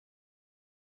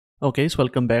Okay, so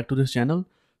welcome back to this channel.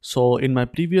 So in my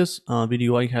previous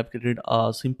video, I have created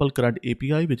a simple CRUD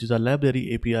API, which is a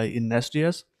library API in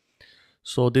NestJs.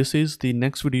 So this is the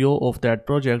next video of that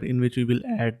project in which we will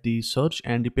add the search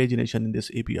and the pagination in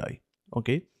this API.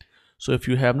 Okay, so if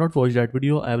you have not watched that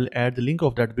video, I will add the link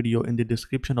of that video in the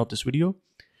description of this video.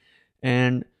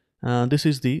 And this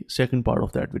is the second part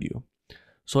of that video.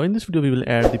 So in this video, we will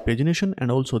add the pagination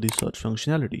and also the search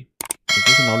functionality.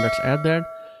 Okay, so now let's add that.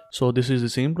 So this is the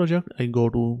same project. I go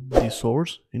to the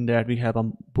source. In that we have a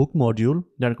book module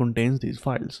that contains these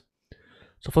files.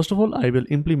 So first of all, I will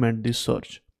implement this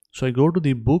search. So I go to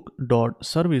the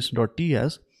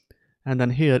book.service.ts, and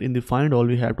then here in the find all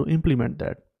we have to implement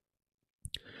that.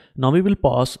 Now we will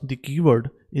pass the keyword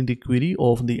in the query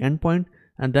of the endpoint,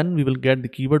 and then we will get the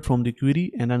keyword from the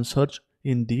query and then search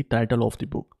in the title of the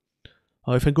book.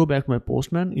 If I go back to my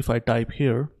Postman, if I type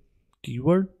here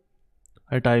keyword,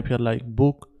 I type here like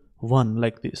book 1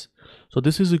 like this. So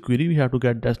this is the query. We have to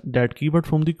get that keyword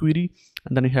from the query,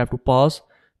 and then we have to pass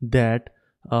that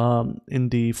in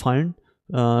the find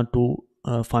to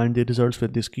find the results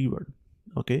with this keyword.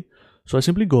 Okay, so I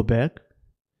simply go back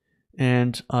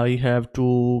and I have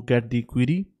to get the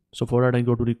query. So for that I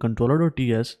go to the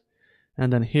controller.ts,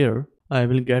 and then here I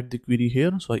will get the query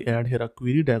here. So I add here a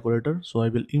query decorator. So I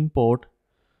will import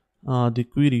the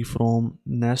query from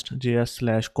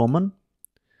nestjs/common.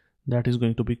 That is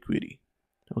going to be query.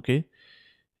 Okay,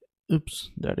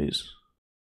 oops, that is,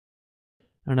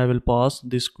 and I will pass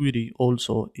this query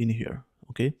also in here.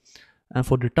 Okay, and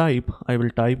for the type I will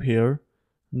type here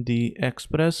the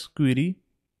express query,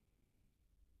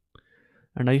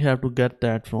 and I have to get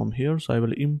that from here. So I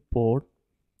will import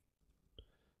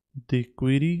the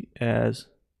query as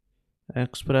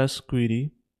express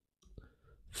query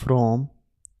from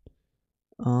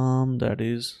that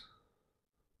is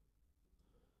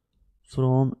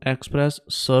from express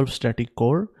serve static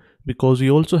core, because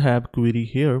we also have query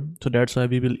here. So that's why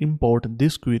we will import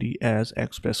this query as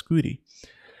express query.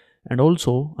 And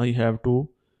also I have to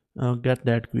get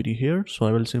that query here. So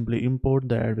I will simply import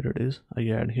that where it is. I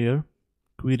add here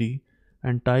query,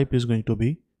 and type is going to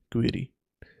be query,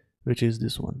 which is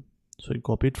this one. So I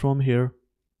copy it from here,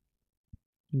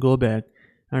 go back,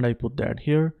 and I put that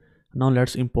here. Now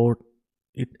let's import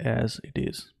it as it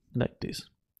is like this.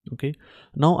 Okay,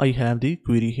 now I have the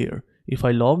query here. If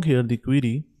I log here the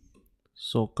query,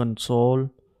 so console.log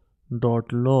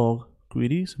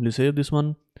query, simply save this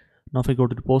one. Now if I go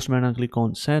to the Postman and click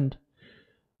on send,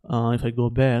 if I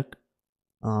go back,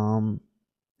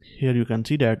 here you can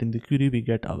see that in the query we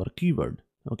get our keyword.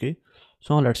 Okay,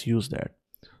 so now let's use that.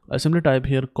 I simply type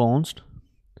here const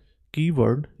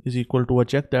keyword is equal to, I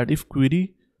check that if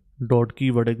query dot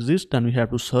keyword exists, then we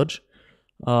have to search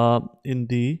in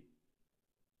the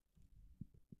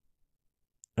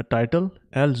title,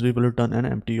 else we will return an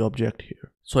empty object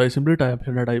here. So I simply type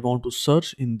here that I want to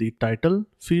search in the title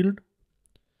field.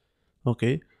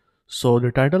 Okay, so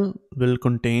the title will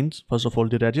contain first of all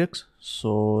the regex.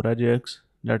 So regex,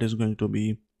 that is going to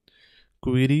be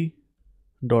query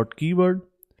dot keyword,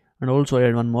 and also I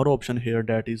add one more option here,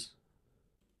 that is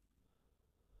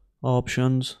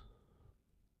options,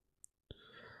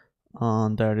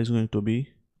 and that is going to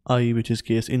be I, which is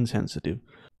case insensitive.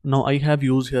 Now I have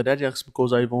used here regex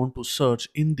because I want to search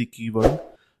in the keyword,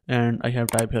 and I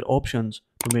have typed here options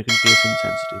to make it case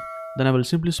insensitive. Then I will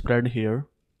simply spread here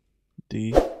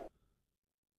the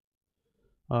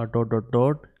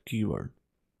dot keyword.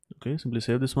 Okay, simply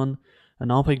save this one. And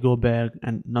now if I go back,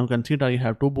 and now you can see that I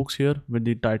have two books here with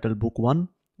the title book 1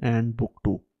 and book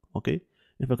 2. Okay,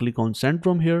 if I click on send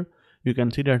from here, you can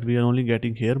see that we are only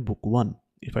getting here book 1.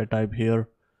 If I type here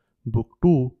book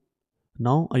 2,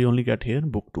 now I only get here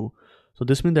book 2. So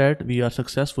this means that we are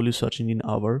successfully searching in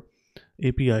our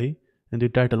API in the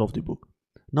title of the book.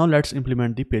 Now let's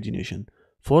implement the pagination.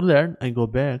 For that I go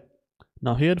back.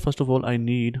 Now here first of all I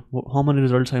need how many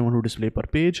results I want to display per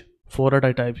page. For that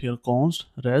I type here const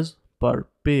res per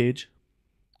page,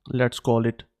 let's call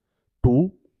it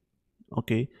 2.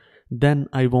 Okay, then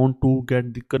I want to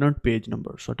get the current page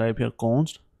number. So type here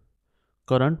const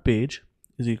current page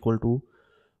is equal to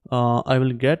I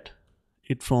will get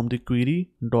it from the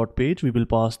query dot page. We will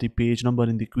pass the page number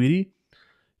in the query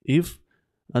if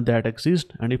that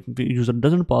exists, and if the user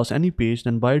doesn't pass any page,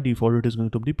 then by default it is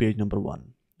going to be page number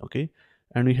 1. Okay,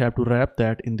 and we have to wrap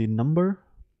that in the number.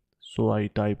 So I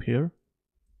type here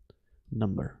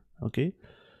number. Okay,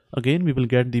 again we will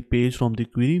get the page from the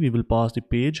query. We will pass the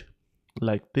page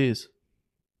like this.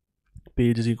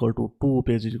 Page is equal to 2,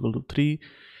 page is equal to 3,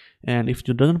 and if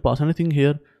it doesn't pass anything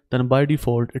here, then by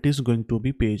default it is going to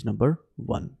be page number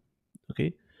 1.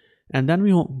 Okay, And then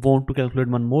we want to calculate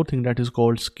one more thing, that is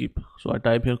called skip. So I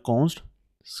type here const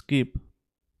skip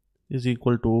is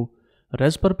equal to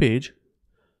res per page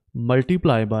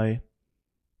multiply by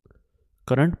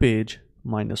current page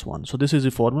minus 1. So this is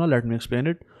the formula. Let me explain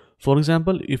it. For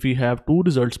example, if we have 2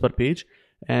 results per page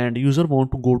and user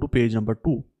want to go to page number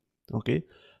 2, okay,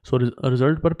 so a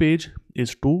result per page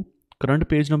is 2, current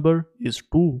page number is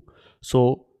 2,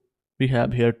 so we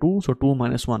have here 2, so 2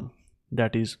 minus 1,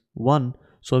 that is 1.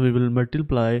 So we will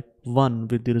multiply 1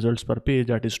 with the results per page,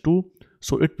 that is 2.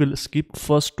 So it will skip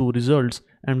first 2 results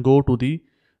and go to the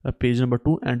page number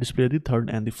 2 and display the third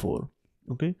and the 4.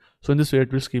 Okay, so in this way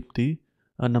it will skip the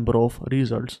number of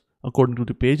results according to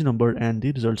the page number and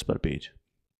the results per page.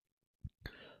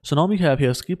 So now we have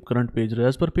here skip current page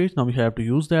res per page. Now we have to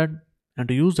use that, and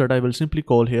to use that I will simply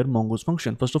call here Mongo's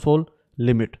function. First of all,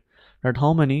 limit, that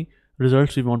how many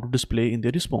results we want to display in the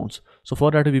response. So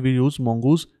for that we will use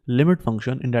Mongo's limit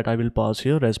function. In that I will pass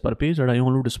here res per page, that I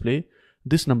only display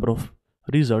this number of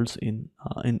results in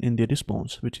the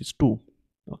response, which is 2.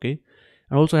 Okay,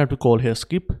 and also I have to call here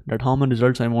skip, that how many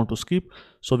results I want to skip.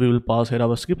 So we will pass here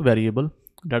our skip variable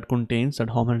that contains that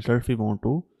how many results we want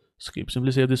to skip.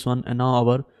 Simply save this one, and now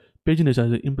our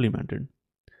pagination is implemented.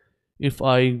 If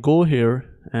I go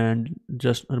here and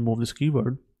just remove this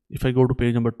keyword, if I go to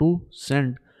page number 2,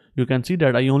 send, you can see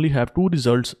that I only have 2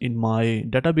 results in my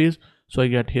database. So I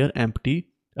get here empty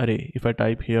array. If I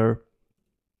type here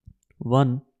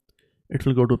 1, it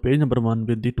will go to page number 1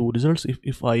 with the 2 results.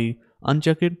 If I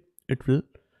uncheck it, it will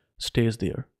stays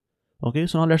there. Okay,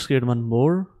 so now let's create one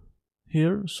more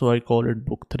here. So I call it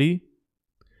book 3,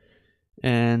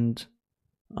 and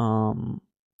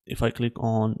if I click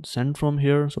on send from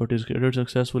here, so it is created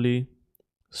successfully.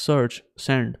 Search,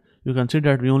 send, you can see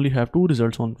that we only have 2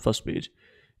 results on first page.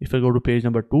 If I go to page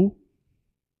number 2,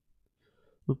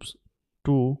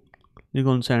 you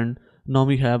can send, now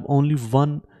we have only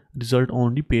 1 result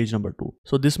on the page number 2.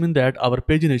 So this means that our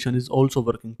pagination is also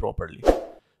working properly.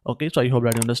 Okay, so I hope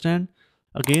that you understand.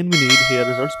 Again, we need here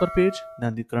results per page,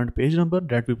 then the current page number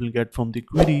that we will get from the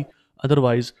query.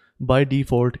 Otherwise, by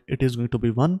default, it is going to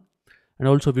be 1. And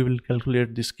also we will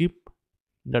calculate the skip,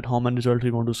 that how many results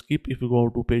we want to skip if we go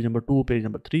to page number 2, page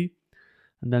number 3.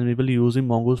 And then we will use the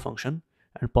Mongo's function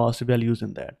and pass the values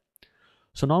in that.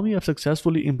 So now we have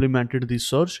successfully implemented the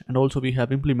search, and also we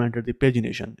have implemented the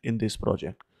pagination in this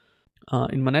project.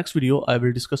 In my next video, I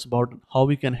will discuss about how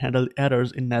we can handle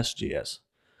errors in NestJs.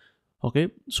 Okay,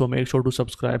 so make sure to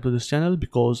subscribe to this channel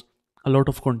because a lot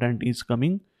of content is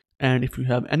coming. And if you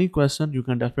have any question, you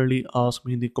can definitely ask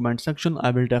me in the comment section.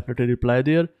 I will definitely reply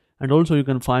there. And also you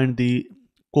can find the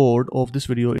code of this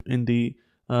video in the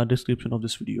description of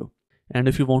this video. And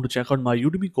if you want to check out my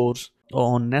Udemy course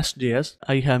on NestJs,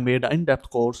 I have made an in-depth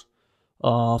course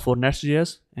for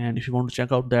NestJs. And if you want to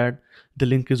check out that, the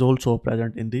link is also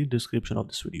present in the description of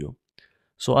this video.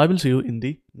 So I will see you in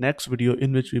the next video,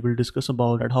 in which we will discuss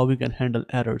about how we can handle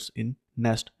errors in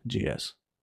NestJs.